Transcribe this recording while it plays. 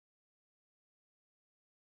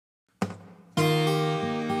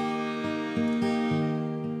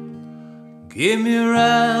Give me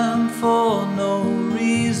rhyme for no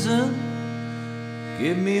reason.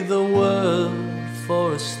 Give me the word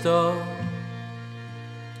for a start.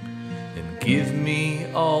 And give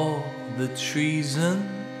me all the treason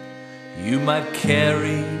you might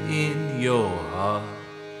carry in your heart.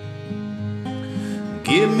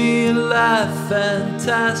 Give me a life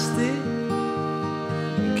fantastic.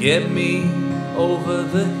 Get me over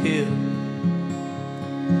the hill.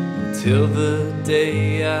 Till the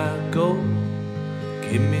day I go,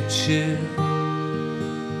 give me chill.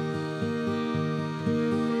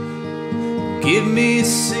 Give me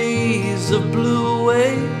seas of blue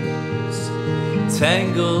waves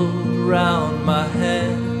tangled round my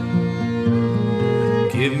hand.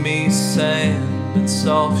 Give me sand and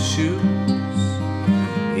soft shoes,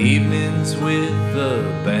 evenings with the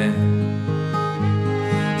band.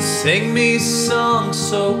 Sing me songs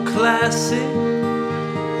so classic,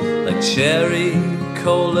 like cherry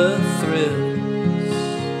cola thrills.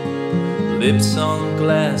 Lips on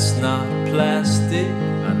glass, not plastic,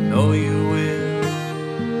 I know you will.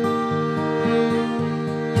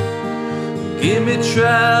 Give me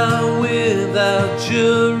trial without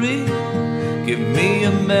jury. Give me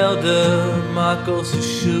Imelda Marcos'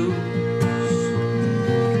 shoes.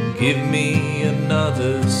 Give me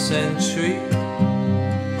another century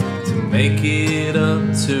to make it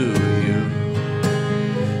up to you.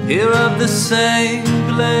 Hear of the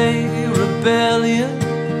Sangley rebellion.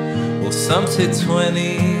 Well, some say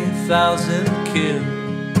 20,000 killed.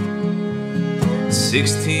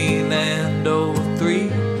 16 and 03,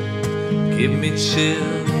 give me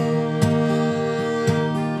chill.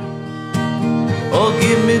 Or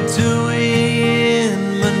give me Dewey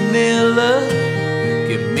in Manila.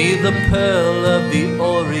 Give me the pearl of the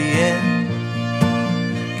Orient.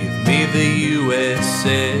 Give me the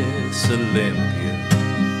USS Olympia.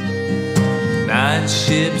 9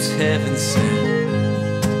 ships heaven sent.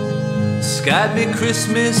 Skied me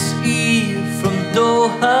Christmas Eve from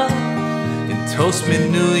Doha, and toast me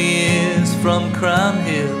New Year's from Crown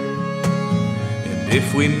Hill. And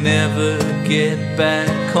if we never get back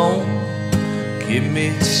home, give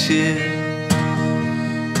me chill.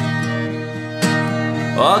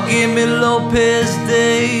 Or give me Lopez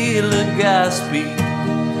de Legazpi,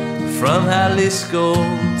 from Jalisco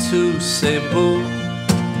to Cebu.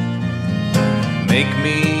 Make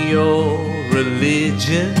me your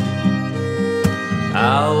religion,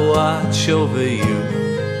 I'll watch over you.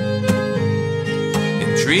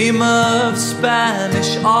 And dream of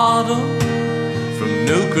Spanish autumn, from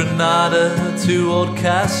New Granada to Old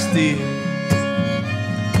Castile.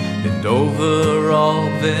 And over all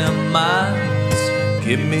them miles,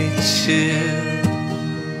 give me chills.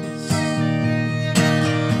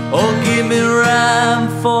 Or give me rhyme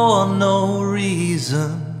for no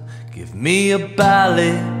reason. Give me a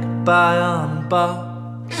ballad by on box.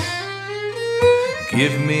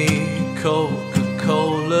 Give me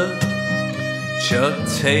Coca-Cola, Chuck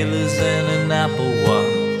Taylors and an Apple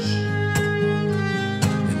Watch.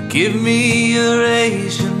 And give me your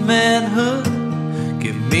Asian manhood.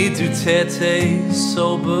 Give me Duterte's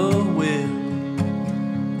sober will.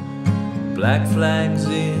 Black flags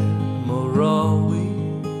in Marawi,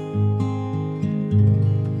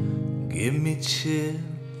 give me chills.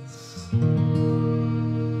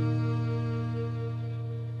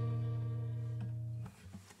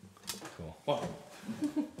 Cool. Well,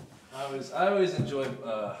 I always enjoy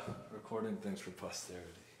recording things for posterity.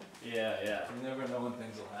 Yeah. You never know when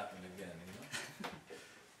things will happen again, you know?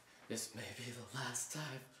 This may be the last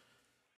time